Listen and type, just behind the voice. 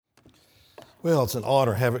Well, it's an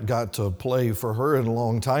honor. Haven't got to play for her in a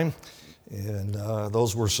long time. And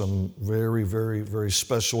those were some very, very, very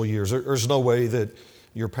special years. There's no way that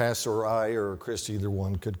your pastor or I or Christy, either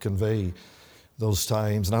one, could convey those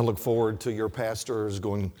times. And I look forward to your pastor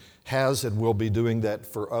has and will be doing that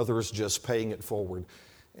for others, just paying it forward.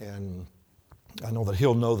 And I know that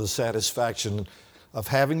he'll know the satisfaction of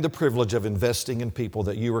having the privilege of investing in people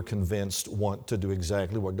that you are convinced want to do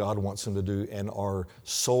exactly what God wants them to do and are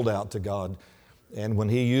sold out to God. And when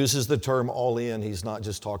he uses the term all in, he's not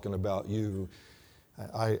just talking about you.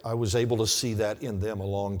 I was able to see that in them a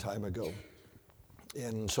long time ago.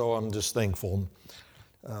 And so I'm just thankful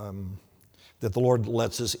that the Lord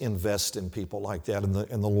lets us invest in people like that, and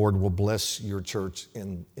the Lord will bless your church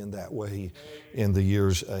in that way in the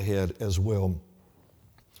years ahead as well.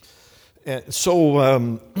 And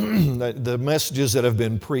so the messages that have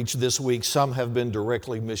been preached this week, some have been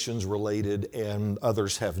directly missions related and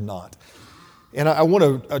others have not. And I want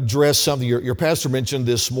to address something your pastor mentioned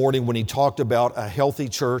this morning when he talked about a healthy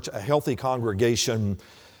church, a healthy congregation.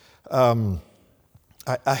 A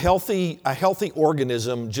healthy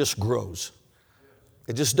organism just grows.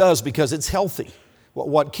 It just does because it's healthy.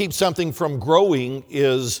 What keeps something from growing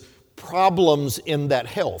is problems in that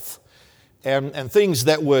health. And things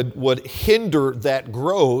that would hinder that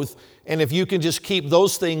growth. And if you can just keep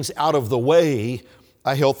those things out of the way,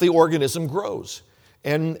 a healthy organism grows.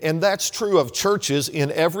 And that's true of churches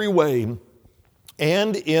in every way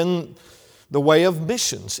and in the way of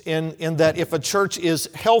missions. In that if a church is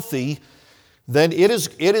healthy, then it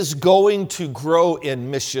is going to grow in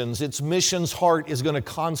missions. Its missions heart is going to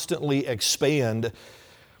constantly expand.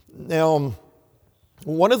 Now,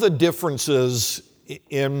 one of the differences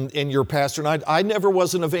in your pastor, and I never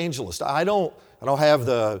was an evangelist. I don't have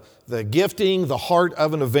the gifting, the heart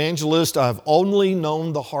of an evangelist. I've only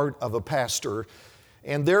known the heart of a pastor.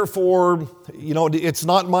 And therefore, it's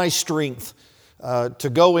not my strength to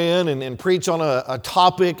go in and preach on a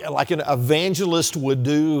topic like an evangelist would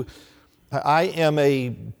do. I am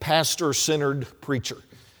a pastor-centered preacher.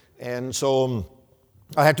 And so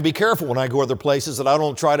I have to be careful when I go other places that I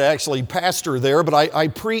don't try to actually pastor there, but I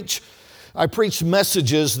preach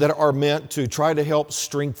messages that are meant to try to help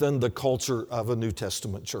strengthen the culture of a New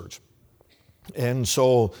Testament church. And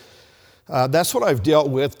so that's what I've dealt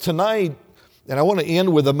with tonight. And I want to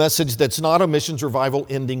end with a message that's not a missions revival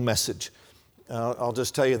ending message. I'll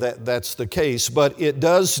just tell you that that's the case, but it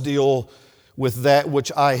does deal with that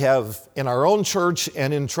which I have in our own church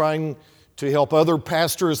and in trying to help other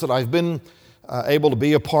pastors that I've been able to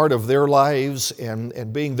be a part of their lives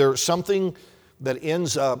and being there, something that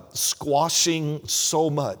ends up squashing so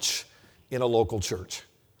much in a local church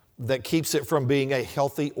that keeps it from being a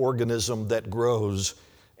healthy organism that grows,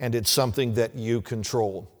 and it's something that you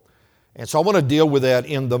control. And so I want to deal with that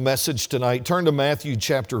in the message tonight. Turn to Matthew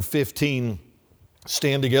chapter 15.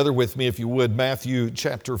 Stand together with me if you would. Matthew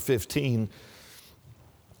chapter 15.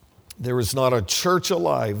 There is not a church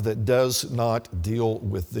alive that does not deal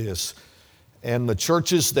with this. And the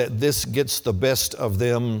churches that this gets the best of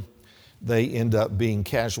them, they end up being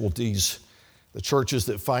casualties. The churches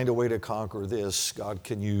that find a way to conquer this, God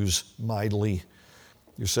can use mightily.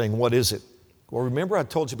 You're saying, what is it? Well, remember I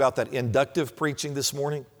told you about that inductive preaching this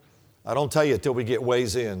morning? I don't tell you until we get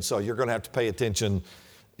ways in, so you're going to have to pay attention,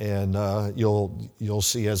 and you'll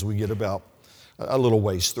see as we get about a little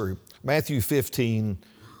ways through. Matthew 15,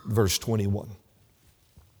 verse 21.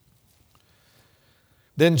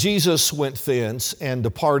 Then Jesus went thence and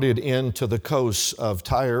departed into the coasts of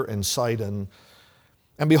Tyre and Sidon.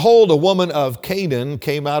 And behold, a woman of Canaan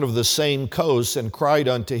came out of the same coast and cried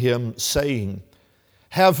unto him, saying,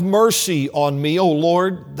 Have mercy on me, O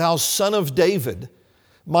Lord, thou son of David.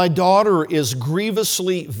 My daughter is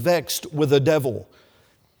grievously vexed with a devil.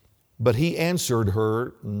 But he answered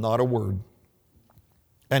her not a word.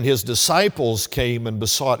 And his disciples came and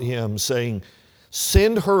besought him, saying,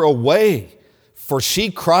 Send her away, for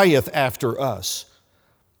she crieth after us.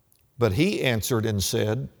 But he answered and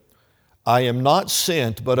said, I am not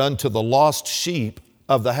sent but unto the lost sheep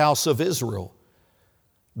of the house of Israel.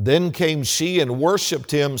 Then came she and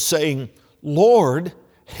worshipped him, saying, Lord,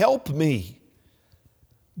 help me.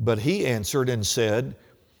 But he answered and said,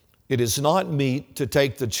 It is not meet to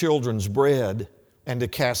take the children's bread and to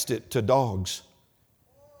cast it to dogs.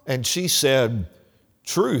 And she said,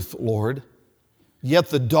 Truth, Lord, yet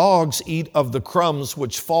the dogs eat of the crumbs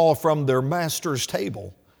which fall from their master's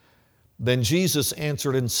table. Then Jesus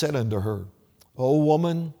answered and said unto her, O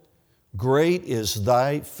woman, great is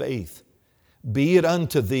thy faith. Be it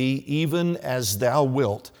unto thee even as thou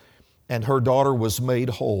wilt. And her daughter was made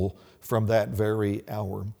whole from that very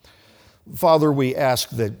hour. Father, we ask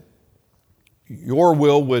that your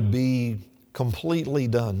will would be completely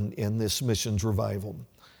done in this missions revival.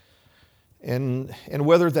 And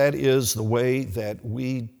whether that is the way that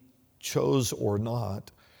we chose or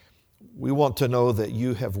not, we want to know that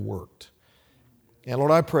you have worked. And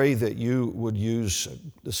Lord, I pray that you would use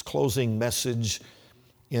this closing message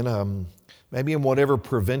in maybe in whatever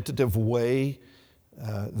preventative way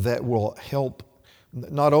that will help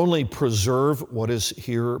not only preserve what is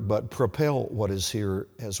here, but propel what is here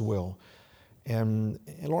as well. And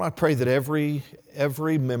Lord, I pray that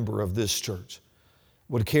every member of this church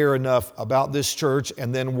would care enough about this church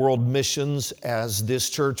and then world missions as this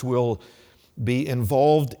church will be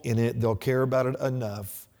involved in it. They'll care about it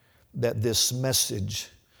enough that this message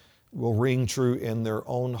will ring true in their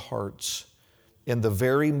own hearts in the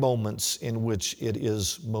very moments in which it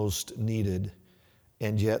is most needed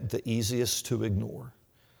and yet the easiest to ignore.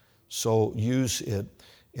 So use it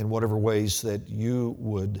in whatever ways that you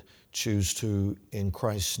would choose to, in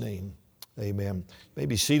Christ's name. Amen. You may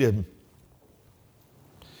be seated.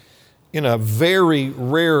 In a very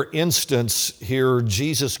rare instance here,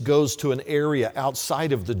 Jesus goes to an area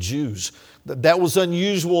outside of the Jews. That was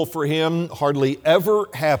unusual for him, hardly ever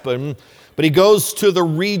happened. But he goes to the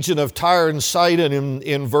region of Tyre and Sidon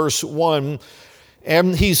in verse 1.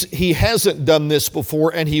 And he hasn't done this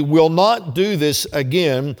before, and he will not do this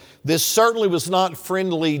again. This certainly was not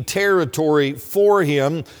friendly territory for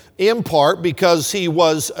him, in part because he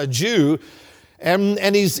was a Jew.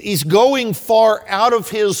 And he's going far out of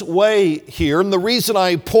his way here. And the reason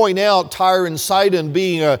I point out Tyre and Sidon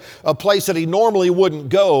being a place that he normally wouldn't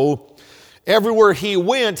go, everywhere he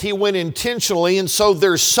went intentionally. And so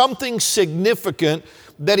there's something significant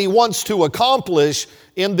that he wants to accomplish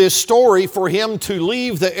in this story for him to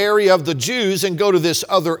leave the area of the Jews and go to this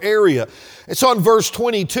other area. And so in verse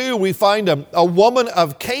 22, we find a woman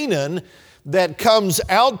of Canaan that comes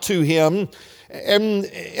out to him. And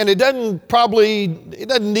it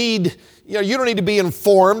doesn't need, you don't need to be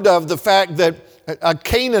informed of the fact that a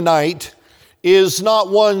Canaanite is not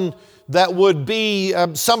one that would be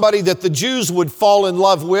somebody that the Jews would fall in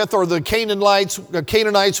love with, or the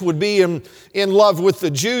Canaanites would be in love with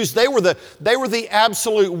the Jews. They were the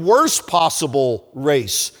absolute worst possible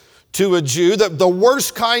race to a Jew, the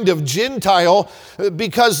worst kind of Gentile,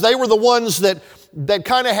 because they were the ones that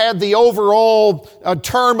kind of had the overall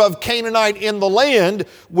term of Canaanite in the land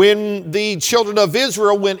when the children of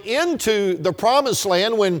Israel went into the promised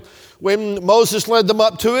land, when Moses led them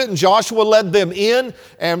up to it and Joshua led them in,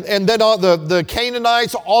 and then all the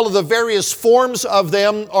Canaanites, all of the various forms of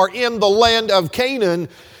them are in the land of Canaan.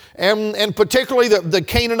 And particularly the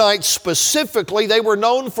Canaanites specifically, they were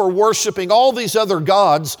known for worshiping all these other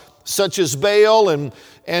gods, such as Baal and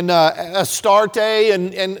Astarte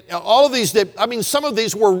and all of these. Some of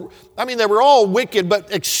these were, they were all wicked,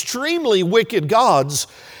 but extremely wicked gods.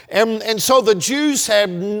 And so the Jews had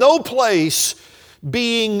no place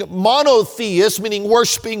being monotheists, meaning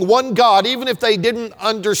worshiping one God, even if they didn't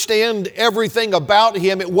understand everything about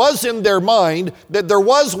Him. It was in their mind that there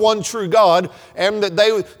was one true God, and that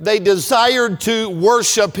they desired to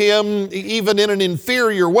worship Him even in an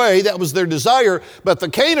inferior way. That was their desire. But the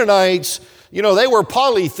Canaanites, they were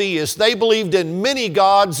polytheists. They believed in many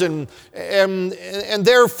gods, and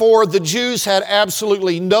therefore the Jews had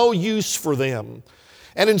absolutely no use for them.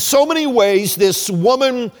 And in so many ways, this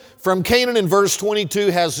woman from Canaan in verse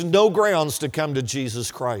 22 has no grounds to come to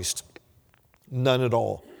Jesus Christ. None at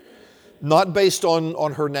all. Not based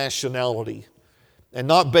on her nationality, and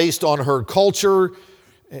not based on her culture.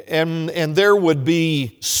 And there would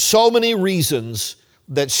be so many reasons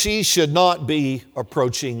that she should not be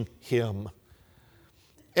approaching Him.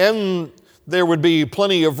 And there would be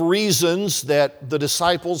plenty of reasons that the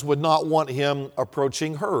disciples would not want Him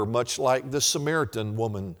approaching her, much like the Samaritan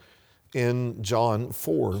woman in John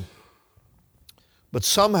 4. But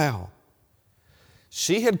somehow,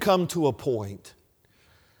 she had come to a point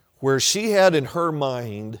where she had in her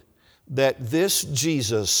mind that this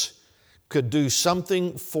Jesus could do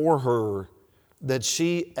something for her that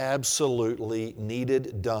she absolutely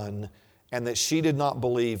needed done, and that she did not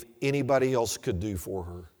believe anybody else could do for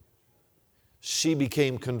her. She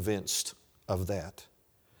became convinced of that.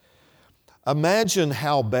 Imagine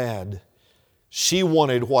how bad she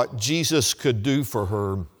wanted what Jesus could do for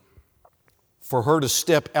her to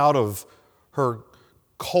step out of her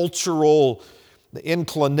cultural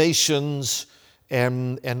inclinations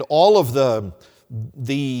and all of the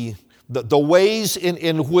ways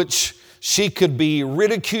in which she could be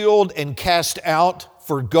ridiculed and cast out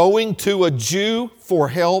for going to a Jew for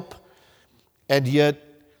help, and yet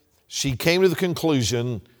she came to the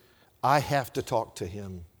conclusion, I have to talk to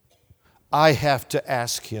him. I have to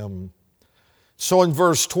ask him. So in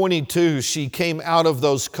verse 22, she came out of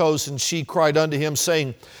those coasts, and she cried unto him,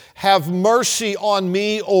 saying, Have mercy on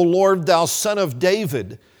me, O Lord, thou son of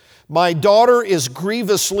David. My daughter is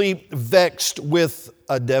grievously vexed with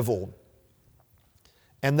a devil.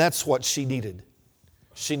 And that's what she needed.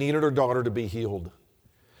 She needed her daughter to be healed.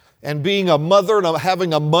 And being a mother and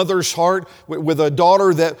having a mother's heart with a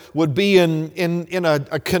daughter that would be in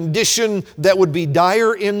a condition that would be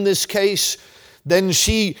dire in this case, then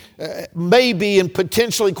she maybe and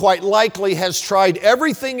potentially quite likely has tried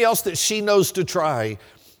everything else that she knows to try,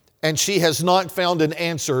 and she has not found an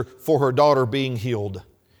answer for her daughter being healed.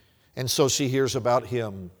 And so she hears about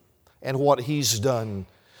him and what he's done.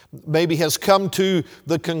 Maybe has come to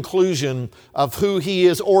the conclusion of who he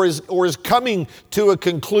is, or is coming to a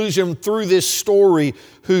conclusion through this story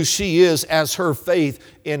who she is, as her faith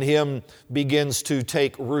in him begins to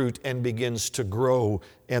take root and begins to grow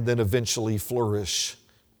and then eventually flourish.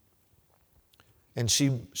 And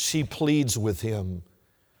she pleads with him,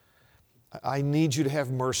 I need you to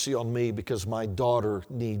have mercy on me because my daughter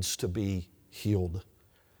needs to be healed.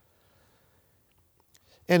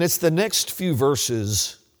 And it's the next few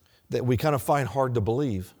verses that we kind of find hard to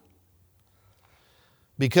believe.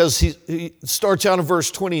 Because he starts out in verse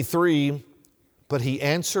 23, but he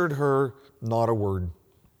answered her not a word.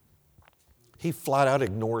 He flat out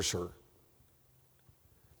ignores her.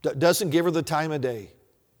 Doesn't give her the time of day.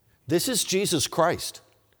 This is Jesus Christ,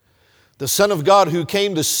 the Son of God who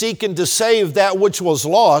came to seek and to save that which was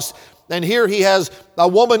lost. And here he has a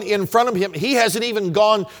woman in front of him. He hasn't even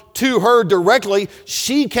gone to her directly.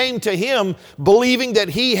 She came to him believing that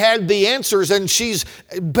he had the answers, and she's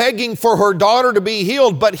begging for her daughter to be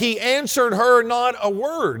healed, but he answered her not a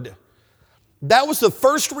word. That was the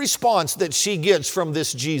first response that she gets from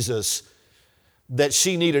this Jesus that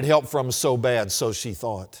she needed help from so bad, so she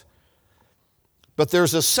thought. But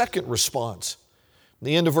there's a second response.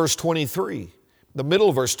 The end of verse 23. The middle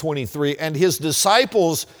of verse 23, and his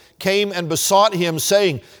disciples came and besought him,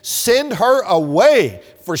 saying, Send her away,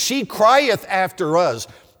 for she crieth after us.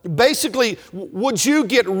 Basically, would you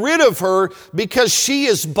get rid of her because she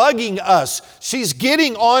is bugging us? She's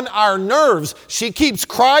getting on our nerves. She keeps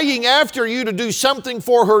crying after you to do something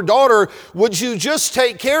for her daughter. Would you just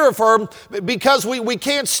take care of her? Because we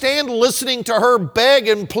can't stand listening to her beg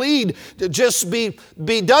and plead to just be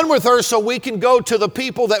done with her so we can go to the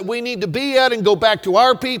people that we need to be at and go back to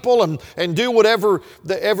our people and do whatever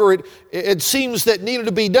it seems that needed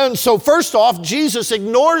to be done. So first off, Jesus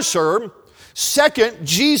ignores her. Second,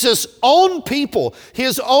 Jesus' own people,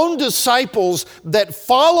 his own disciples that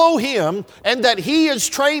follow him and that he is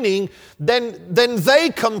training, then they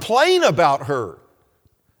complain about her.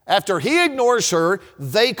 After he ignores her,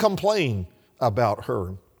 they complain about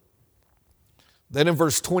her. Then in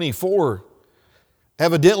verse 24,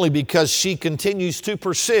 evidently because she continues to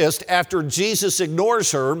persist after Jesus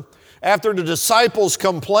ignores her, after the disciples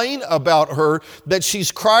complain about her, that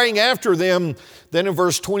she's crying after them, then in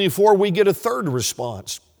verse 24 we get a third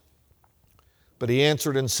response. But he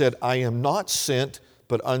answered and said, I am not sent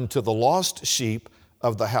but unto the lost sheep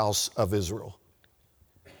of the house of Israel.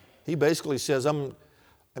 He basically says, I'm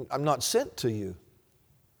not sent to you.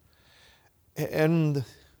 And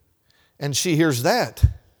she hears that.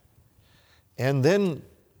 And then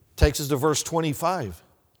takes us to verse 25.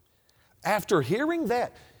 After hearing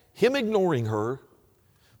that, him ignoring her,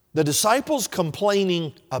 the disciples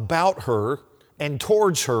complaining about her and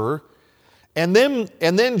towards her, and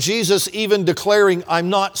then Jesus even declaring, I'm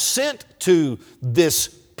not sent to this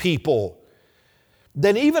people.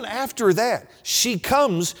 Then even after that, she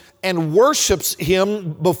comes and worships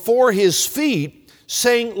him before his feet,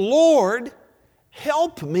 saying, Lord,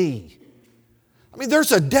 help me. I mean,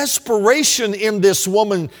 there's a desperation in this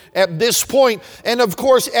woman at this point. And of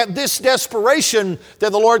course, at this desperation,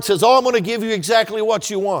 that the Lord says, I'm going to give you exactly what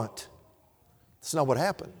you want. That's not what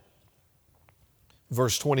happened.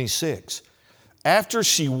 Verse 26. After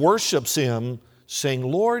she worships him, saying,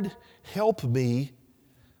 Lord, help me.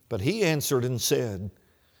 But he answered and said,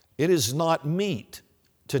 It is not meet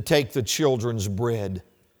to take the children's bread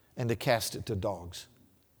and to cast it to dogs.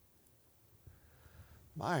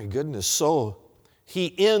 My goodness, so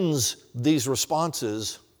he ends these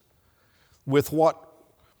responses with what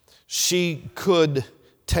she could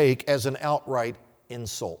take as an outright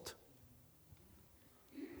insult.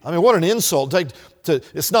 I mean, what an insult.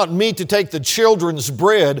 It's not meet to take the children's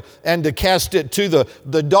bread and to cast it to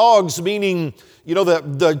the dogs, meaning,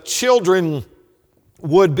 the children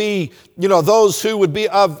would be, those who would be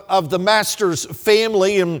of the master's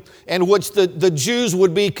family, and which the Jews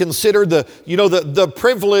would be considered the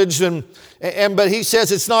privileged But he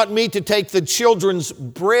says it's not meet to take the children's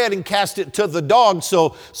bread and cast it to the dogs.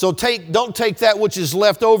 So don't take that which is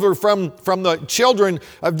left over from the children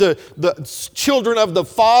of the children of the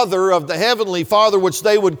Father, of the Heavenly Father, which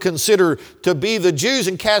they would consider to be the Jews,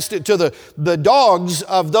 and cast it to the dogs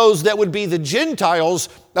of those that would be the Gentiles,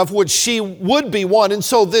 of which she would be one. And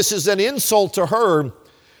so this is an insult to her.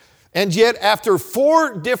 And yet, after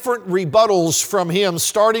 4 different rebuttals from him,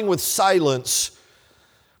 starting with silence,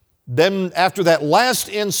 then after that last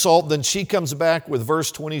insult, then she comes back with verse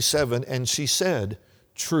 27, and she said,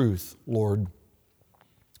 "Truth, Lord,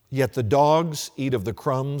 yet the dogs eat of the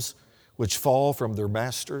crumbs which fall from their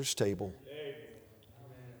master's table."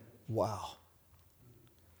 Wow.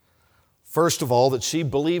 First of all, that she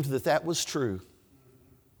believed that that was true,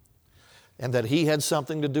 and that he had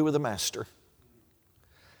something to do with the master.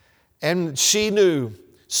 And she knew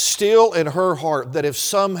still in her heart that if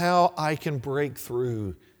somehow I can break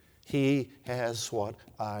through, he has what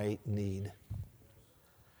I need.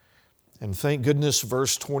 And thank goodness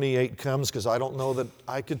verse 28 comes, because I don't know that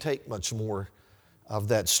I could take much more of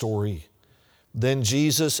that story. Then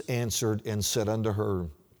Jesus answered and said unto her,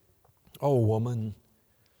 "O woman,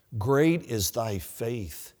 great is thy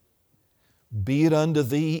faith. Be it unto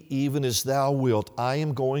thee even as thou wilt. I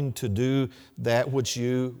am going to do that which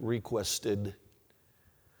you requested."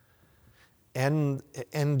 And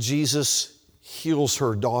Jesus heals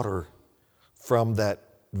her daughter from that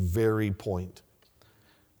very point,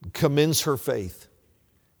 commends her faith,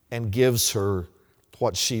 and gives her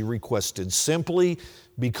what she requested, simply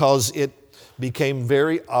because it became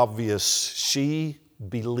very obvious she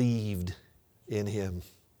believed in him.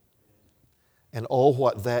 And oh,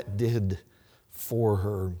 what that did for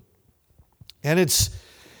her. And it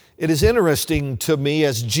is interesting to me,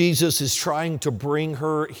 as Jesus is trying to bring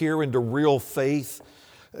her here into real faith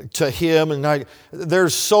to him. And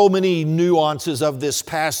there's so many nuances of this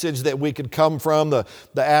passage that we could come from, the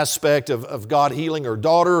aspect of God healing her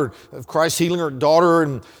daughter, of Christ healing her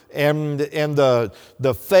daughter, and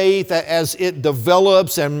the faith as it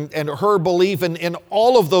develops, and her belief in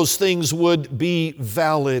all of those things would be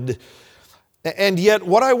valid. And yet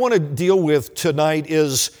what I want to deal with tonight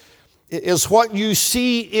is what you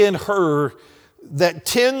see in her that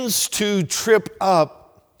tends to trip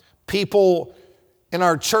up people in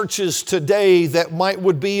our churches today that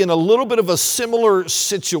would be in a little bit of a similar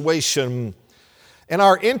situation. And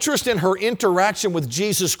our interest in her interaction with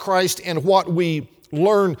Jesus Christ and what we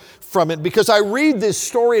learn from it. Because I read this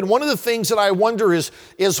story, and one of the things that I wonder is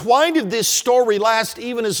why did this story last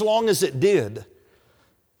even as long as it did?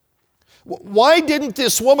 Why didn't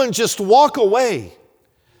this woman just walk away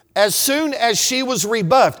as soon as she was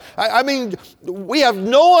rebuffed? I mean, we have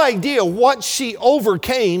no idea what she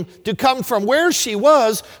overcame to come from where she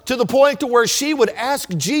was to the point to where she would ask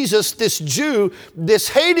Jesus, this Jew, this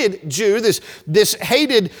hated Jew, this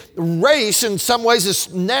hated race, in some ways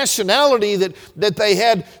this nationality that they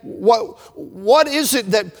had. What is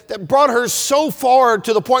it that brought her so far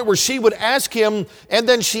to the point where she would ask him, and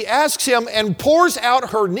then she asks him and pours out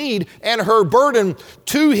her need and her burden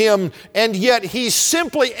to him, and yet he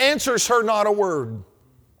simply answers her not a word?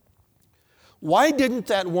 Why didn't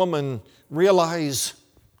that woman realize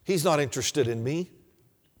he's not interested in me?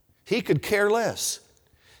 He could care less.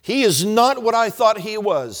 He is not what I thought he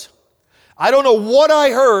was. I don't know what I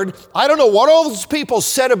heard. I don't know what all those people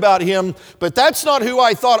said about him, but that's not who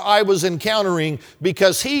I thought I was encountering,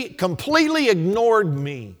 because he completely ignored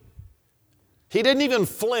me. He didn't even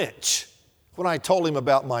flinch when I told him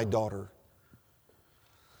about my daughter.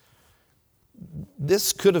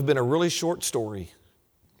 This could have been a really short story,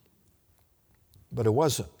 but it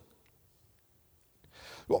wasn't.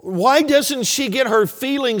 Why doesn't she get her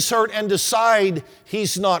feelings hurt and decide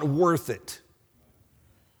he's not worth it?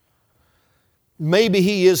 Maybe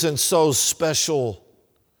he isn't so special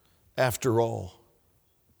after all.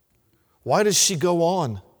 Why does she go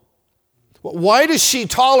on? Why does she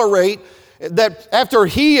tolerate that after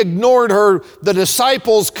he ignored her, the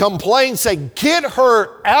disciples complain, say, "Get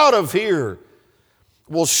her out of here"?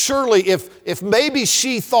 Well, surely if maybe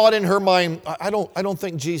she thought in her mind, I don't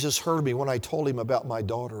think Jesus heard me when I told him about my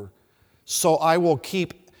daughter, so I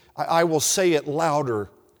will say it louder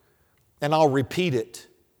and I'll repeat it.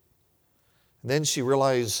 And then she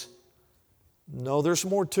realized, no, there's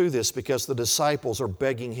more to this, because the disciples are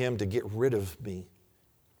begging him to get rid of me.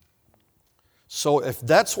 So if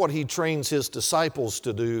that's what he trains his disciples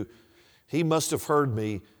to do, he must have heard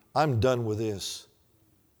me. I'm done with this.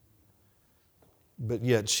 But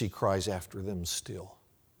yet she cries after them still.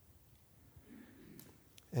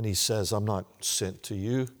 And he says, "I'm not sent to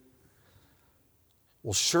you."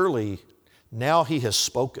 Well, surely now he has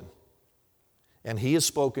spoken. And he has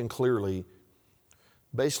spoken clearly,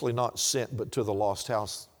 basically not sent, but to the lost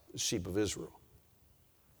sheep of Israel.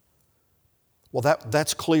 Well,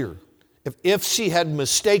 that's clear. If she had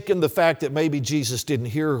mistaken the fact that maybe Jesus didn't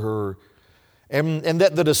hear her, and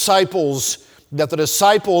that the disciples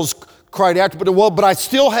cried after, but I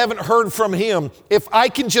still haven't heard from him. If I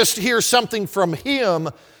can just hear something from him,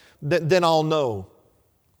 then I'll know.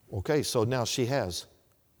 Okay, so now she has.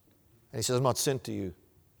 And he says, I'm not sent to you.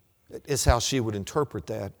 It's how she would interpret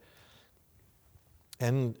that.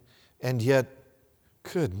 And yet,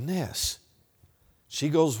 goodness, she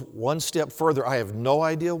goes one step further. I have no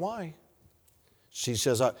idea why. She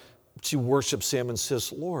says, she worships him and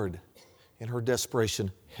says, Lord, in her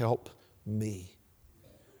desperation, help me.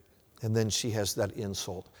 And then she has that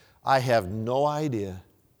insult. I have no idea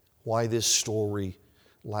why this story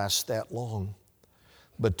lasts that long.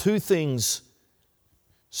 But two things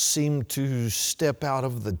seem to step out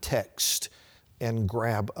of the text and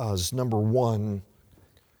grab us. Number one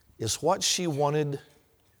is what she wanted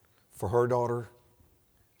for her daughter.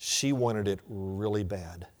 She wanted it really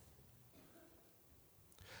bad.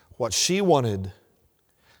 What she wanted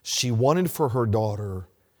for her daughter,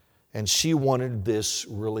 and she wanted this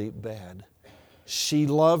really bad. She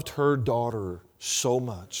loved her daughter so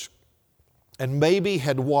much, and maybe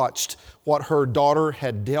had watched what her daughter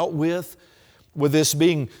had dealt with this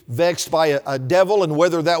being vexed by a devil, and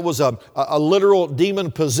whether that was a literal demon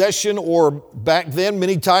possession, or back then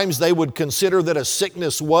many times they would consider that a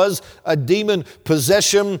sickness was a demon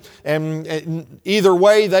possession, and either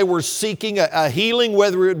way they were seeking a healing,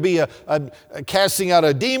 whether it would be a casting out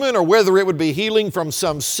a demon or whether it would be healing from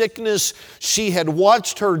some sickness. She had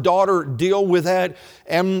watched her daughter deal with that,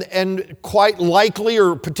 and quite likely,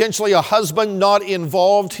 or potentially a husband not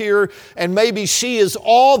involved here, and maybe she is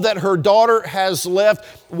all that her daughter has left.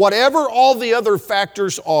 Whatever all the other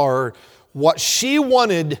factors are, what she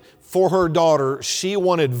wanted for her daughter, she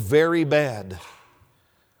wanted very bad.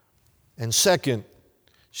 And second,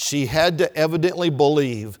 she had to evidently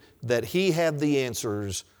believe that he had the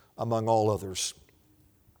answers among all others.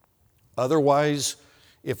 Otherwise,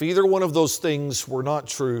 if either one of those things were not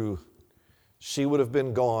true, she would have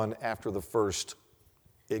been gone after the first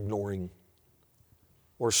ignoring,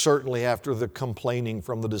 or certainly after the complaining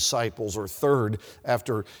from the disciples, or third,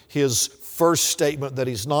 after his first statement that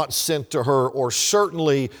he's not sent to her, or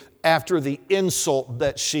certainly after the insult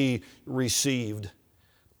that she received.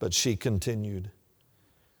 But she continued.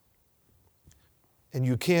 And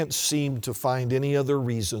you can't seem to find any other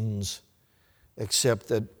reasons except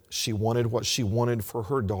that she wanted what she wanted for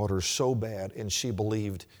her daughter so bad, and she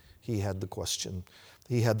believed he had the question.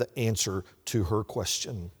 He had the answer to her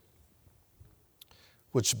question.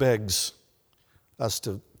 Which begs us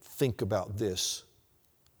to think about this.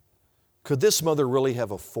 Could this mother really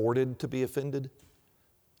have afforded to be offended?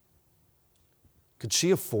 Could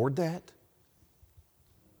she afford that?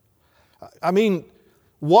 I mean,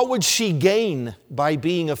 what would she gain by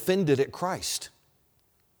being offended at Christ?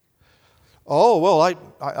 Oh, well,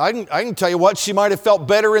 I can tell you what, she might have felt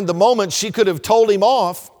better in the moment. She could have told him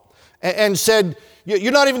off and said,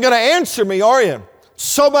 you're not even going to answer me, are you?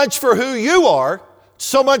 So much for who you are.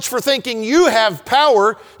 So much for thinking you have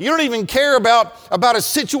power. You don't even care about a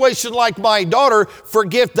situation like my daughter.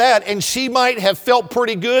 Forget that. And she might have felt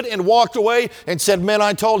pretty good and walked away and said, man,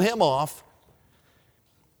 I told him off.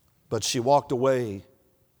 But she walked away,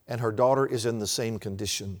 and her daughter is in the same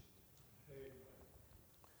condition.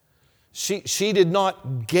 She did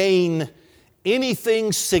not gain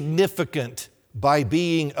anything significant by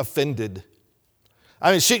being offended.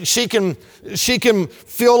 I mean, she can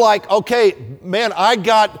feel like, okay, man, I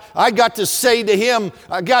got to say to him,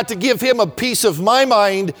 I got to give him a piece of my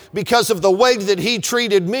mind because of the way that he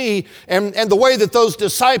treated me, and the way that those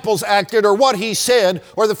disciples acted, or what he said,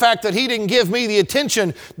 or the fact that he didn't give me the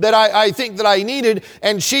attention that I think that I needed.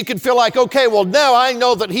 And she could feel like, okay, well, now I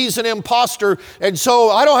know that he's an imposter, and so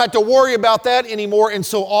I don't have to worry about that anymore. And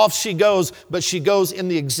so off she goes, but she goes in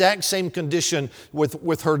the exact same condition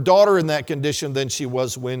with her daughter in that condition than she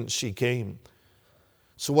was when she came.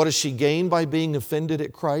 So what does she gain by being offended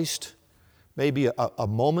at Christ? Maybe a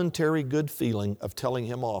momentary good feeling of telling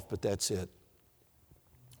him off, but that's it.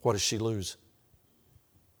 What does she lose?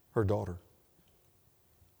 Her daughter.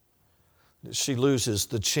 She loses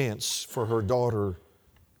the chance for her daughter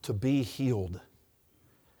to be healed.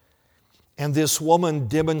 And this woman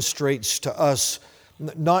demonstrates to us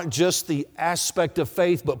not just the aspect of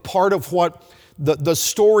faith, but part of what the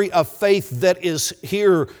story of faith that is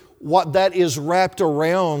here, what that is wrapped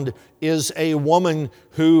around, is a woman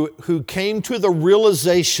who came to the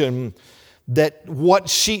realization that what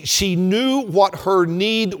she knew what her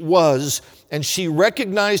need was, and she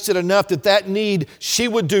recognized it enough that need, she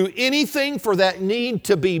would do anything for that need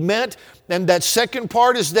to be met. And that second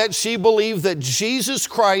part is that she believed that Jesus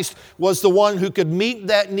Christ was the one who could meet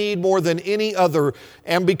that need more than any other.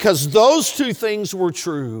 And because those two things were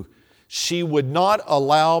true, she would not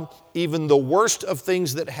allow even the worst of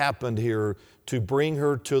things that happened here to bring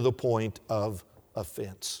her to the point of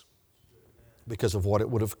offense because of what it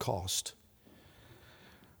would have cost.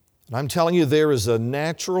 And I'm telling you, there is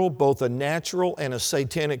both a natural and a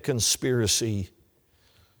satanic conspiracy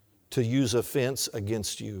to use offense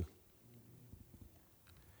against you.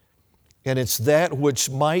 And it's that which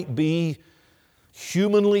might be,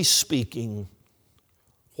 humanly speaking,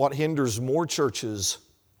 what hinders more churches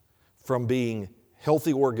from being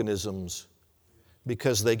healthy organisms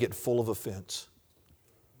because they get full of offense.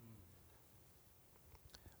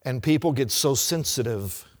 And people get so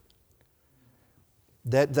sensitive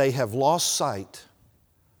that they have lost sight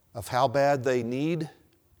of how bad they need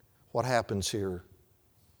what happens here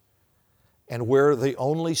and where the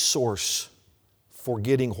only source for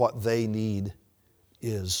getting what they need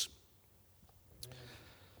is.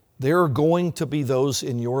 There are going to be those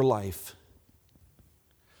in your life.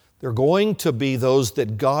 There are going to be those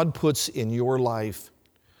that God puts in your life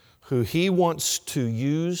who He wants to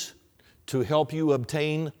use to help you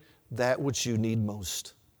obtain that which you need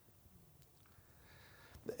most.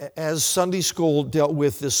 As Sunday school dealt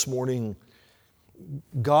with this morning,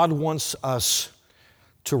 God wants us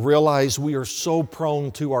to realize we are so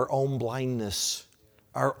prone to our own blindness,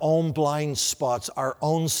 our own blind spots, our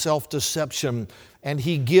own self-deception, and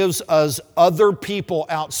He gives us other people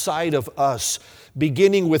outside of us,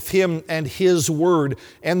 beginning with Him and His Word.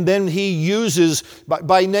 And then He uses,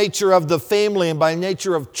 by nature of the family and by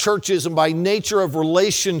nature of churches and by nature of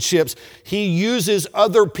relationships, He uses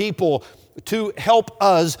other people to help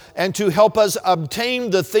us and to help us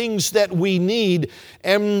obtain the things that we need.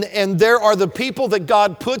 And there are the people that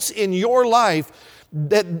God puts in your life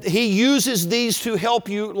that He uses these to help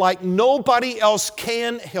you like nobody else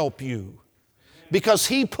can help you because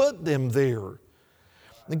He put them there.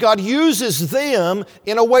 God uses them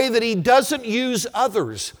in a way that He doesn't use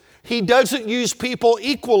others. He doesn't use people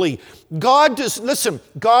equally. God does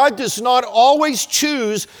not always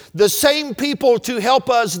choose the same people to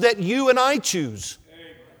help us that you and I choose.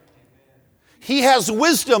 He has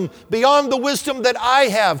wisdom beyond the wisdom that I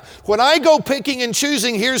have. When I go picking and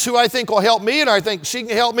choosing, here's who I think will help me, and I think she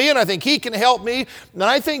can help me, and I think he can help me, and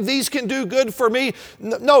I think these can do good for me.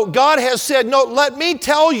 No, God has said, no, let me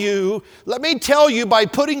tell you by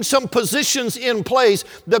putting some positions in place,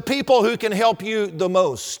 the people who can help you the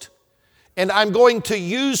most. And I'm going to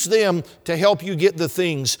use them to help you get the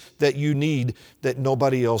things that you need that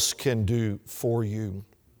nobody else can do for you.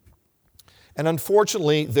 And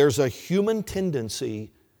unfortunately, there's a human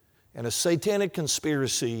tendency and a satanic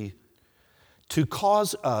conspiracy to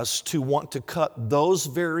cause us to want to cut those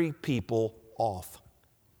very people off.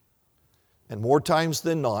 And more times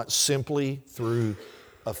than not, simply through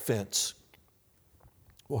offense.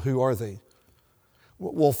 Well, who are they?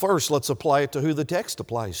 Well, first, let's apply it to who the text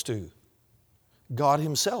applies to. God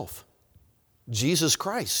Himself, Jesus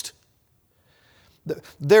Christ.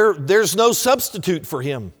 There's no substitute for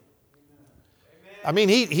Him. I mean,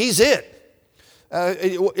 He's it.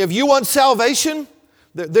 If you want salvation,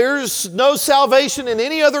 there's no salvation in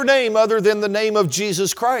any other name other than the name of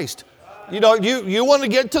Jesus Christ. You know, you want to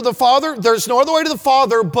get to the Father? There's no other way to the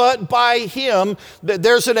Father but by Him.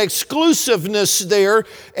 There's an exclusiveness there,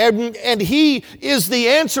 and He is the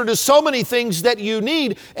answer to so many things that you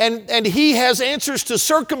need, and He has answers to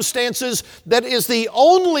circumstances that is the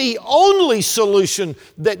only solution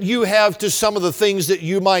that you have to some of the things that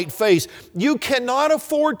you might face. You cannot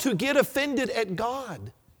afford to get offended at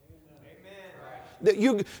God.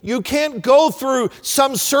 You can't go through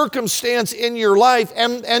some circumstance in your life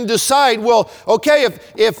and decide, well, okay,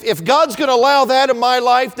 if God's going to allow that in my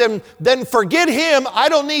life, then forget Him. I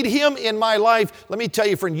don't need Him in my life. Let me tell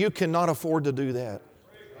you, friend, you cannot afford to do that.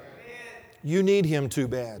 You need Him too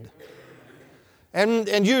bad.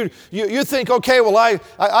 And you think, okay, well,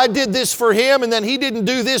 I did this for Him, and then He didn't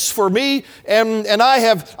do this for me, and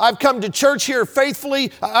I've come to church here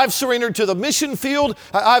faithfully. I've surrendered to the mission field.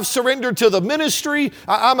 I've surrendered to the ministry.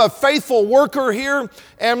 I'm a faithful worker here,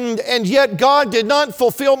 and yet God did not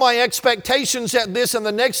fulfill my expectations at this, and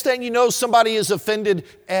the next thing you know, somebody is offended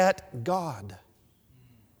at God.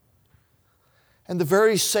 And the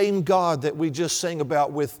very same God that we just sang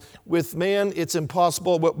about with man, it's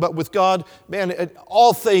impossible, but with God, man,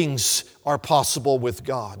 all things are possible with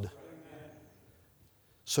God.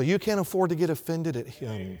 So you can't afford to get offended at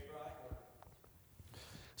Him.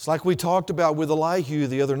 It's like we talked about with Elihu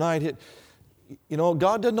the other night. You know,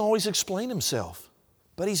 God doesn't always explain Himself,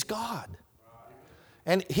 but He's God.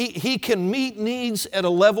 And He can meet needs at a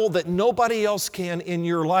level that nobody else can in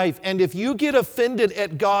your life. And if you get offended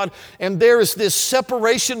at God and there's this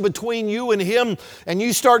separation between you and Him, and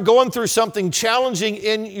you start going through something challenging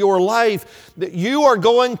in your life, that you are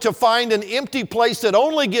going to find an empty place that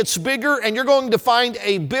only gets bigger, and you're going to find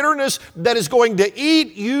a bitterness that is going to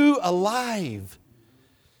eat you alive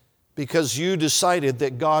because you decided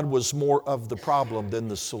that God was more of the problem than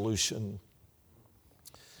the solution.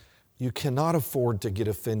 You cannot afford to get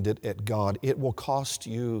offended at God. It will cost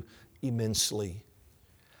you immensely.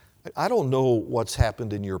 I don't know what's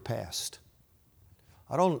happened in your past.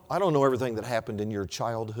 I don't know everything that happened in your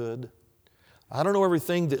childhood. I don't know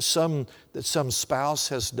everything that some spouse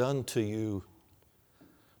has done to you.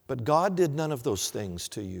 But God did none of those things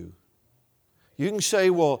to you. You can say,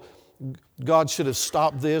 well, God should have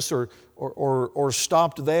stopped this or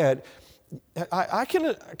stopped that. I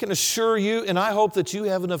can assure you, and I hope that you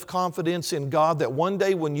have enough confidence in God that one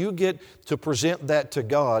day when you get to present that to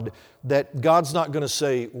God, that God's not going to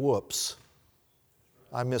say, whoops,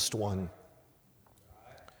 I missed one.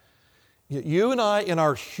 You and I, in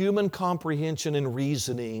our human comprehension and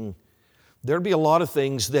reasoning, there'd be a lot of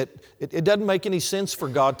things that it doesn't make any sense for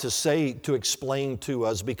God to say, to explain to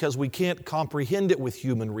us, because we can't comprehend it with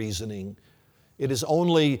human reasoning. It is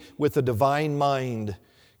only with the divine mind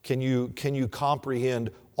can you comprehend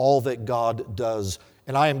all that God does.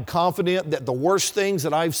 And I am confident that the worst things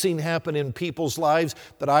that I've seen happen in people's lives,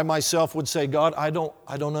 that I myself would say, God, I don't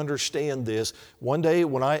understand this. One day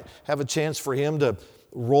when I have a chance for Him to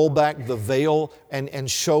roll back the veil and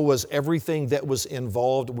show us everything that was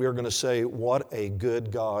involved, we're going to say, what a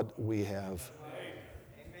good God we have.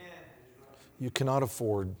 Amen. You cannot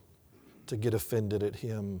afford to get offended at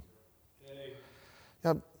Him.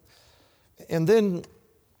 Now, and then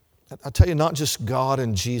I tell you, not just God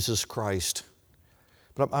and Jesus Christ,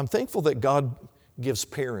 but I'm thankful that God gives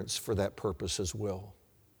parents for that purpose as well.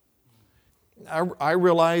 I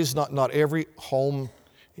realize not every home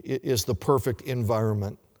is the perfect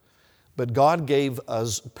environment, but God gave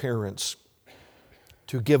us parents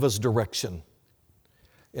to give us direction.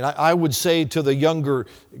 And I would say to the younger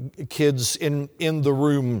kids in the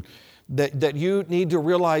room that you need to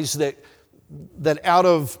realize that out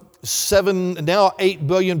of now 8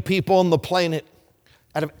 billion people on the planet,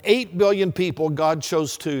 out of 8 billion people, God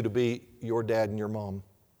chose 2 to be your dad and your mom.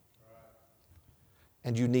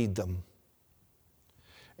 And you need them.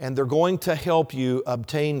 And they're going to help you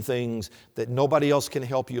obtain things that nobody else can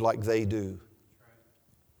help you like they do.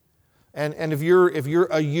 And if you're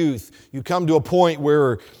a youth, you come to a point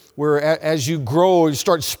where as you grow, you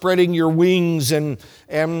start spreading your wings and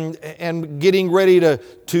getting ready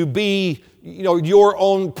to be, you know, your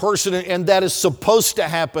own person, and that is supposed to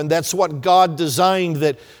happen. That's what God designed,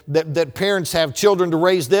 that parents have children to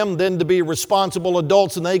raise them, then to be responsible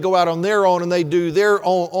adults, and they go out on their own and they do their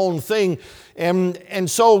own thing. And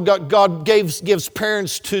so God gives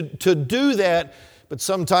parents to do that, but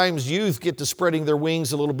sometimes youth get to spreading their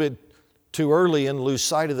wings a little bit too early and lose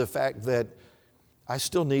sight of the fact that I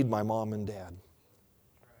still need my mom and dad.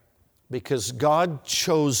 Because God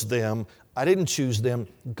chose them. I didn't choose them.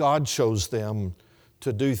 God chose them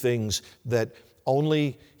to do things that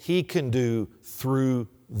only He can do through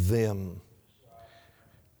them.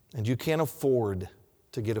 And you can't afford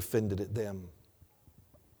to get offended at them.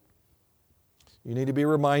 You need to be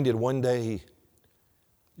reminded one day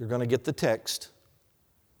you're going to get the text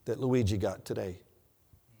that Luigi got today.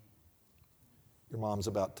 Your mom's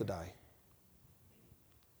about to die.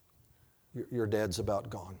 Your dad's about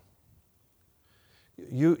gone.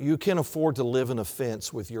 You can't afford to live in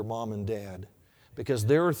offense with your mom and dad, because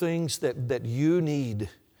there are things that you need.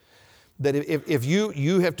 That if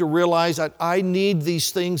you have to realize that I need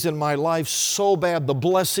these things in my life so bad, the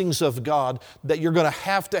blessings of God, that you're going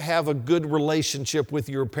to have a good relationship with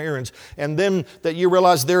your parents. And then that you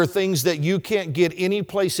realize there are things that you can't get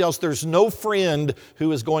anyplace else. There's no friend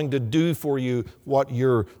who is going to do for you what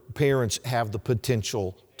your parents have the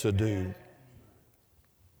potential to do.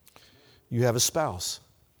 You have a spouse.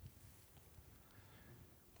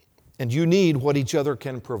 And you need what each other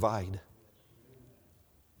can provide.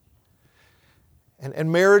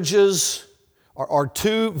 And marriages are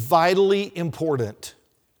too vitally important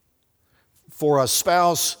for a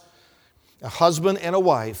spouse, a husband and a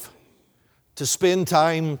wife, to spend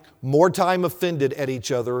more time offended at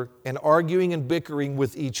each other and arguing and bickering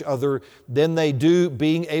with each other than they do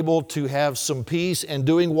being able to have some peace and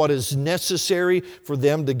doing what is necessary for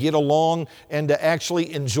them to get along and to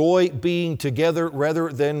actually enjoy being together rather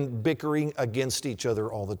than bickering against each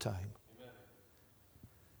other all the time.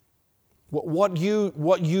 What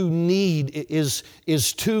you need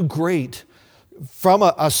is too great from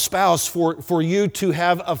a spouse for you to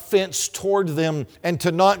have offense toward them and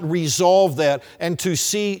to not resolve that and to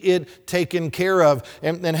see it taken care of.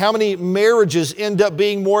 And how many marriages end up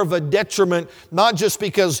being more of a detriment, not just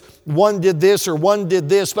because one did this or one did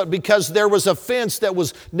this, but because there was offense that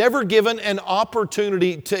was never given an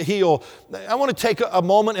opportunity to heal. I want to take a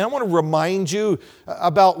moment and I want to remind you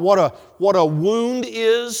about what a wound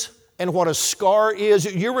is and what a scar is.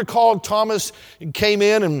 You recall Thomas came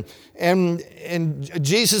in and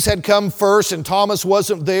Jesus had come first and Thomas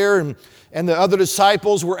wasn't there and the other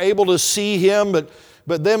disciples were able to see him,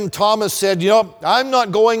 but then Thomas said, I'm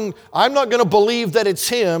not going to believe that it's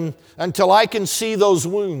him until I can see those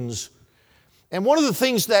wounds. And one of the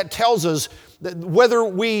things that tells us that whether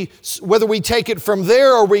we take it from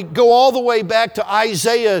there or we go all the way back to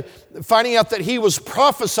Isaiah, finding out that he was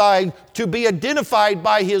prophesied to be identified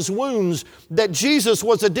by his wounds, that Jesus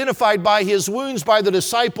was identified by his wounds by the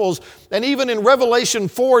disciples. And even in Revelation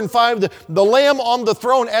 4 and 5, the Lamb on the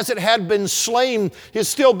throne, as it had been slain, is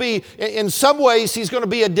still be, in some ways, he's going to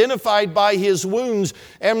be identified by his wounds.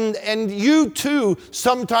 And you too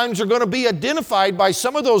sometimes are going to be identified by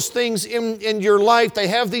some of those things in your life. They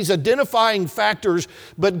have these identifying factors,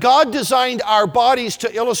 but God designed our bodies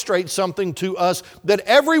to illustrate something to us, that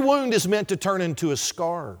every wound is meant to turn into a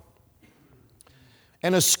scar.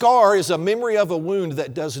 And a scar is a memory of a wound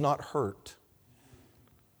that does not hurt.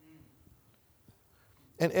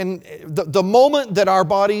 And the moment that our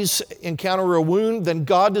bodies encounter a wound, then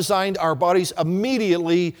God designed our bodies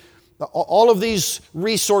immediately. All of these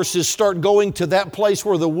resources start going to that place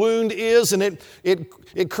where the wound is, and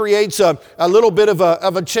it creates a little bit of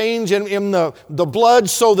a change in the blood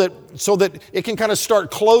so that it can kind of start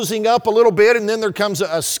closing up a little bit, and then there comes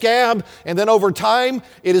a scab, and then over time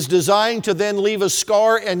it is designed to then leave a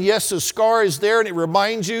scar. And yes, a scar is there, and it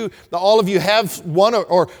reminds you that all of you have one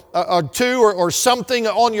or two or something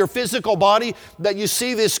on your physical body that you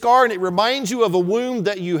see this scar, and it reminds you of a wound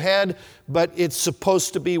that you had, but it's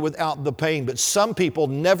supposed to be without the pain. But some people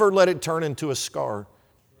never let it turn into a scar.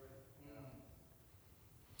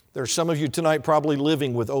 There's some of you tonight probably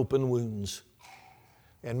living with open wounds.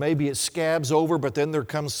 And maybe it scabs over, but then there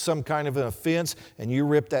comes some kind of an offense, and you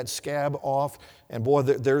rip that scab off, and boy,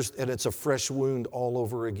 and it's a fresh wound all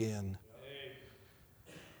over again.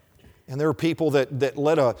 And there are people that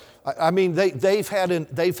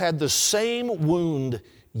they've had the same wound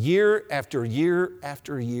year after year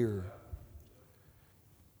after year.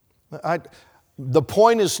 The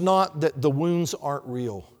point is not that the wounds aren't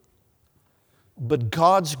real, but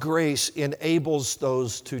God's grace enables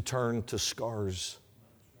those to turn to scars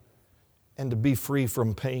and to be free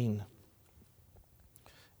from pain.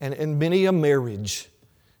 And many a marriage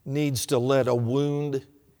needs to let a wound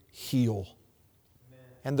heal.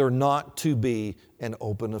 And there not to be an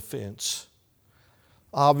open offense.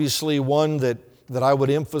 Obviously, one that I would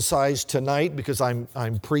emphasize tonight, because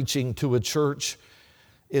I'm preaching to a church,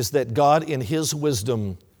 is that God in His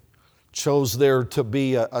wisdom chose there to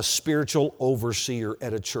be a spiritual overseer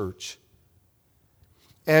at a church.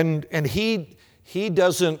 And He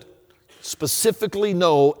doesn't specifically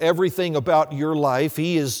know everything about your life.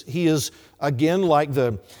 He is again, like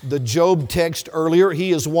the Job text earlier,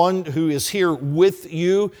 He is one who is here with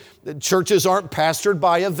you. The churches aren't pastored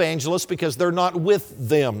by evangelists because they're not with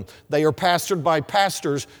them. They are pastored by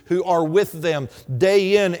pastors who are with them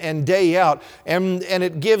day in and day out. And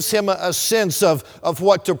it gives him a sense of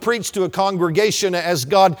what to preach to a congregation as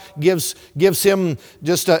God gives him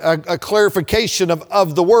just a clarification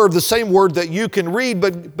of the Word, the same Word that you can read,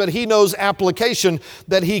 but he knows application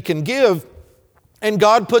that he can give. And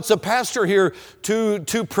God puts a pastor here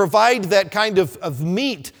to provide that kind of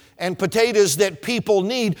meat and potatoes that people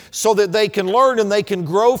need so that they can learn and they can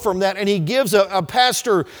grow from that. And He gives a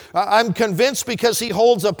pastor, I'm convinced because He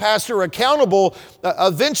holds a pastor accountable,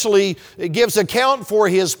 eventually it gives account for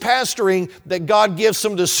his pastoring, that God gives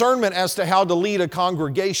some discernment as to how to lead a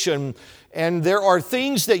congregation. And there are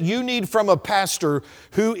things that you need from a pastor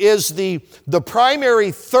who is the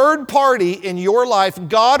primary third party in your life,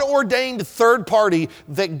 God-ordained third party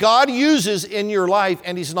that God uses in your life,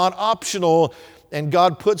 and he's not optional. And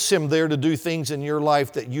God puts him there to do things in your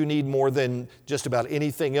life that you need more than just about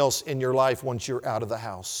anything else in your life once you're out of the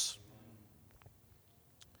house.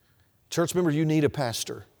 Church member, you need a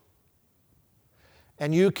pastor.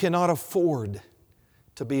 And you cannot afford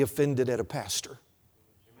to be offended at a pastor.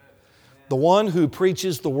 The one who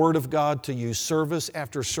preaches the Word of God to you service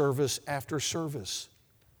after service after service.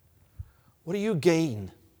 What do you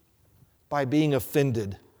gain by being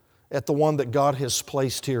offended at the one that God has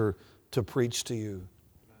placed here to preach to you?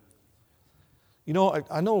 You know,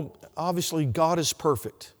 I know obviously God is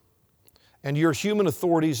perfect. And your human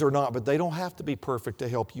authorities are not, but they don't have to be perfect to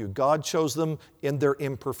help you. God chose them in their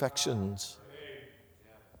imperfections.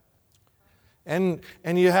 And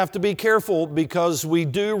you have to be careful because we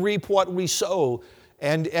do reap what we sow.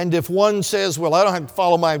 And if one says, well, I don't have to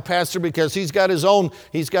follow my pastor because he's got his own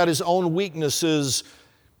weaknesses,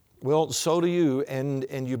 well, so do you.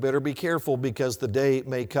 And you better be careful because the day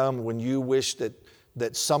may come when you wish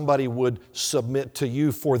that somebody would submit to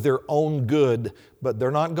you for their own good, but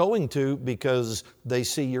they're not going to because they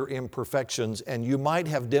see your imperfections. And you might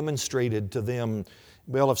have demonstrated to them,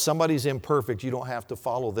 well, if somebody's imperfect, you don't have to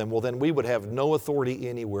follow them. Well, then we would have no authority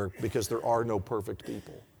anywhere because there are no perfect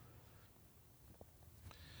people.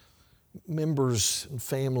 Members and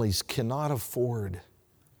families cannot afford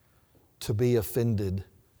to be offended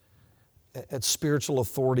at spiritual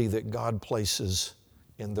authority that God places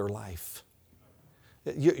in their life.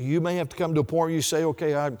 You may have to come to a point where you say,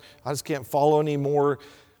 okay, I just can't follow anymore.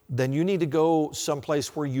 Then you need to go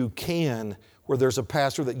someplace where you can, where there's a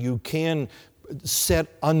pastor that you can set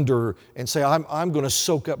under and say, I'm going to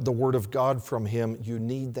soak up the Word of God from him. You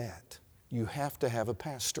need that. You have to have a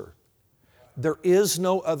pastor. There is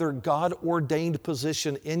no other God-ordained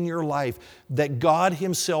position in your life that God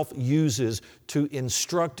Himself uses to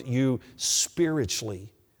instruct you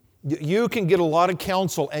spiritually. You can get a lot of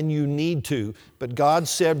counsel, and you need to, but God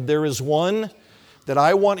said there is one that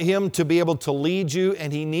I want Him to be able to lead you,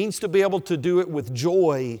 and He needs to be able to do it with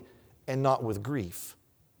joy and not with grief.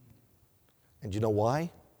 And you know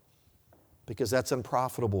why? Because that's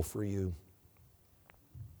unprofitable for you.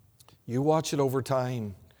 You watch it over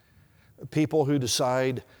time. People who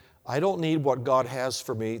decide, I don't need what God has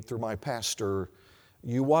for me through my pastor,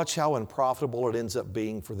 you watch how unprofitable it ends up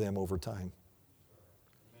being for them over time.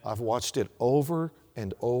 I've watched it over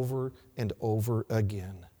and over and over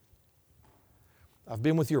again. I've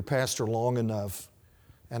been with your pastor long enough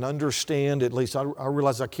and understand, at least I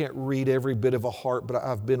realize I can't read every bit of a heart, but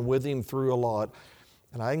I've been with him through a lot.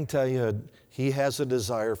 And I can tell you, he has a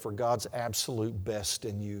desire for God's absolute best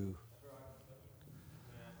in you.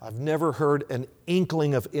 I've never heard an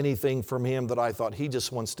inkling of anything from him that I thought he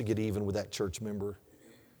just wants to get even with that church member.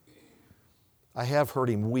 I have heard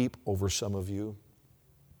him weep over some of you.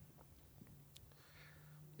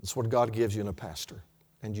 It's what God gives you in a pastor,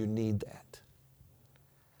 and you need that.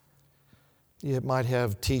 You might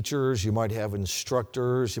have teachers, you might have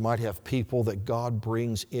instructors, you might have people that God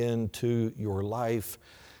brings into your life,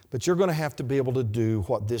 but you're going to have to be able to do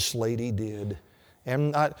what this lady did.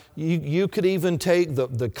 And you could even take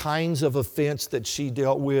the kinds of offense that she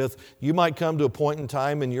dealt with. You might come to a point in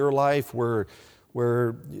time in your life where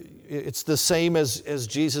it's the same as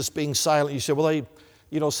Jesus being silent. You say,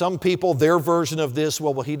 well, some people, their version of this,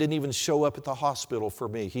 well, he didn't even show up at the hospital for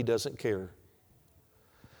me. He doesn't care.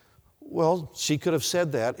 Well, she could have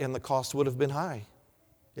said that and the cost would have been high.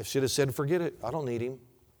 If she'd have said, forget it, I don't need him.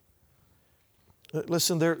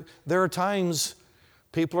 Listen, there are times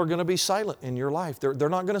people are going to be silent in your life. They're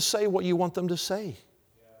not going to say what you want them to say.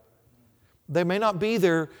 They may not be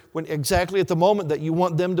there exactly at the moment that you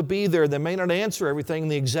want them to be there. They may not answer everything in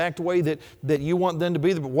the exact way that you want them to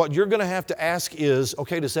be there. But what you're going to have to ask is,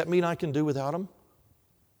 okay, does that mean I can do without them?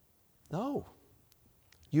 No.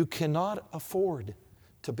 You cannot afford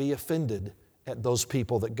to be offended at those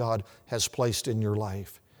people that God has placed in your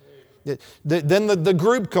life. Then the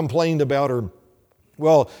group complained about her.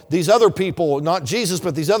 Well, these other people, not Jesus,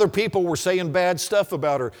 but these other people were saying bad stuff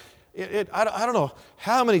about her. I don't know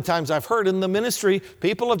how many times I've heard in the ministry,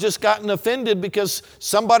 people have just gotten offended because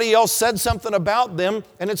somebody else said something about them,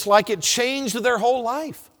 and it's like it changed their whole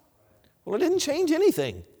life. Well, it didn't change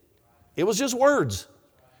anything. It was just words.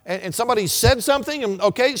 And somebody said something, and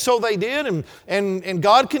okay, so they did, and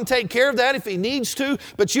God can take care of that if He needs to,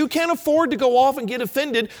 but you can't afford to go off and get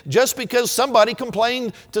offended just because somebody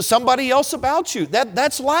complained to somebody else about you.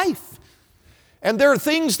 That's life. And there are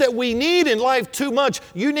things that we need in life too much.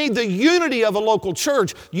 You need the unity of a local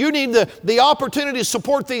church. You need the opportunity to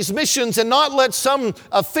support these missions and not let some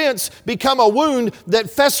offense become a wound that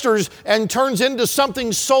festers and turns into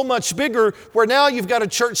something so much bigger where now you've got a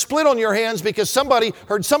church split on your hands because somebody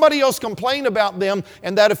heard somebody else complain about them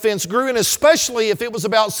and that offense grew. And especially if it was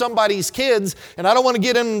about somebody's kids. And I don't want to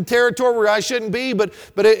get in territory where I shouldn't be, but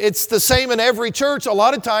it's the same in every church. A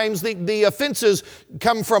lot of times the offenses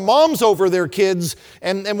come from moms over their kids.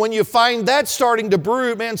 And when you find that starting to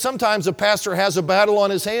brew, man, sometimes a pastor has a battle on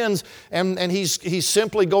his hands and he's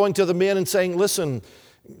simply going to the men and saying, listen,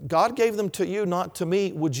 God gave them to you, not to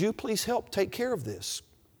me. Would you please help take care of this?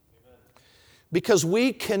 Because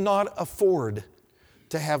we cannot afford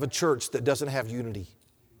to have a church that doesn't have unity.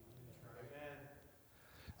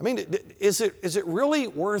 I mean, is it really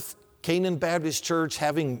worth Canaan Baptist Church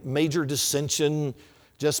having major dissension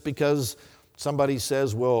just because somebody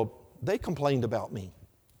says, well, they complained about me?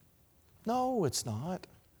 No, it's not.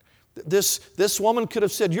 This woman could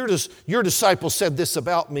have said, your disciple said this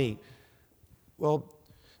about me. Well,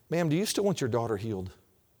 ma'am, do you still want your daughter healed?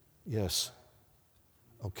 Yes.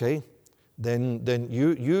 Okay. Then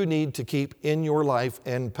you need to keep in your life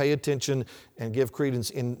and pay attention and give credence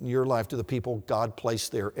in your life to the people God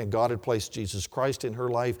placed there. And God had placed Jesus Christ in her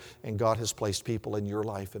life, and God has placed people in your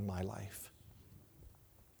life and my life.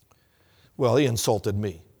 Well, he insulted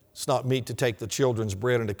me. It's not meet to take the children's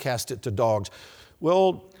bread and to cast it to dogs.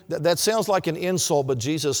 Well, that sounds like an insult, but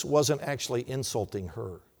Jesus wasn't actually insulting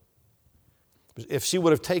her. If she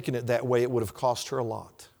would have taken it that way, it would have cost her a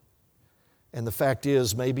lot. And the fact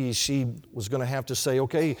is, maybe she was going to have to say,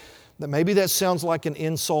 okay, maybe that sounds like an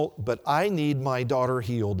insult, but I need my daughter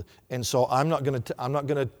healed. And so I'm not going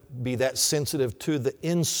to be that sensitive to the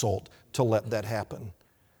insult to let that happen.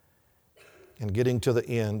 And getting to the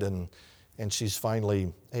end, and she's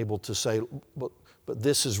finally able to say, but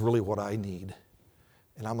this is really what I need.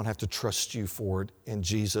 And I'm going to have to trust you for it. And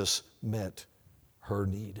Jesus met her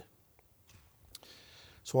need.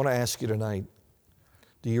 So I want to ask you tonight,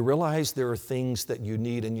 do you realize there are things that you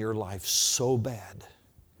need in your life so bad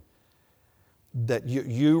that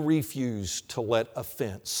you refuse to let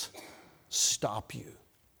offense stop you?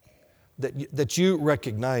 That you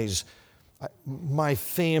recognize, my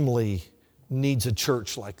family needs a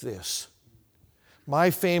church like this.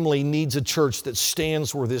 My family needs a church that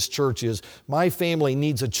stands where this church is. My family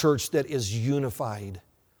needs a church that is unified.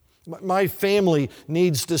 My family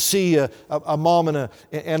needs to see a mom and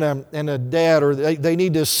a dad, or they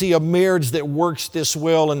need to see a marriage that works this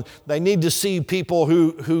well, and they need to see people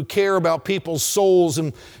who care about people's souls.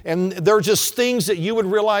 And there are just things that you would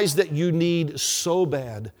realize that you need so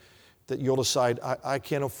bad that you'll decide, I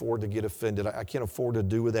can't afford to get offended. I can't afford to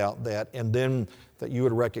do without that. And then that you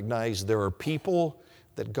would recognize there are people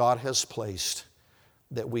that God has placed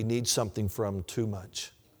that we need something from too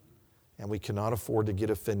much. And we cannot afford to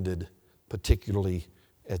get offended, particularly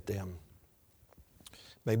at them.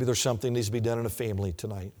 Maybe there's something that needs to be done in a family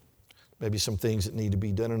tonight. Maybe some things that need to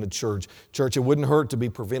be done in a church. Church, it wouldn't hurt to be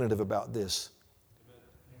preventative about this.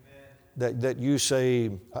 Amen. That you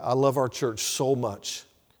say, I love our church so much,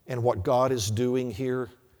 and what God is doing here,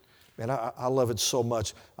 man, I love it so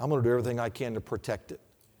much. I'm going to do everything I can to protect it.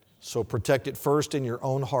 So protect it first in your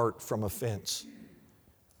own heart from offense.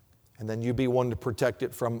 And then you be one to protect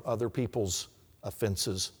it from other people's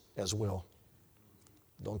offenses as well.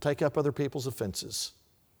 Don't take up other people's offenses.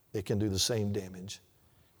 It can do the same damage.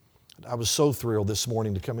 I was so thrilled this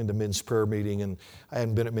morning to come into men's prayer meeting, and I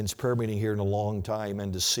hadn't been at men's prayer meeting here in a long time,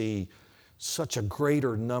 and to see such a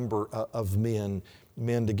greater number of men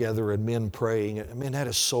together and men praying. Man, that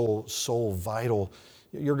is so vital.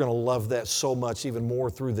 You're going to love that so much, even more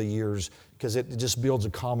through the years, because it just builds a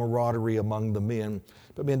camaraderie among the men.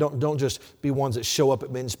 But man, don't just be ones that show up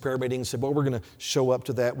at men's prayer meetings and say, well, we're going to show up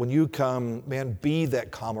to that. When you come, man, be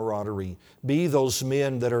that camaraderie. Be those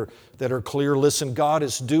men that are clear. Listen, God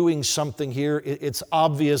is doing something here. It's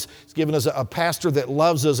obvious. He's given us a pastor that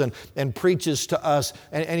loves us and preaches to us.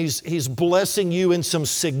 And he's blessing you in some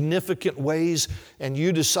significant ways. And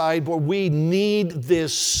you decide, boy, we need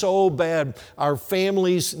this so bad. Our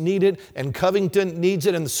families need it, and Covington needs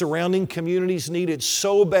it, and the surrounding communities need it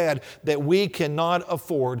so bad that we cannot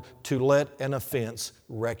afford to let an offense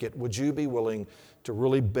wreck it. Would you be willing to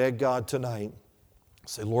really beg God tonight?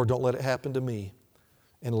 Say, Lord, don't let it happen to me,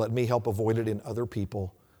 and let me help avoid it in other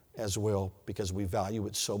people as well, because we value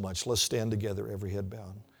it so much. Let's stand together, every head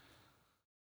bowed.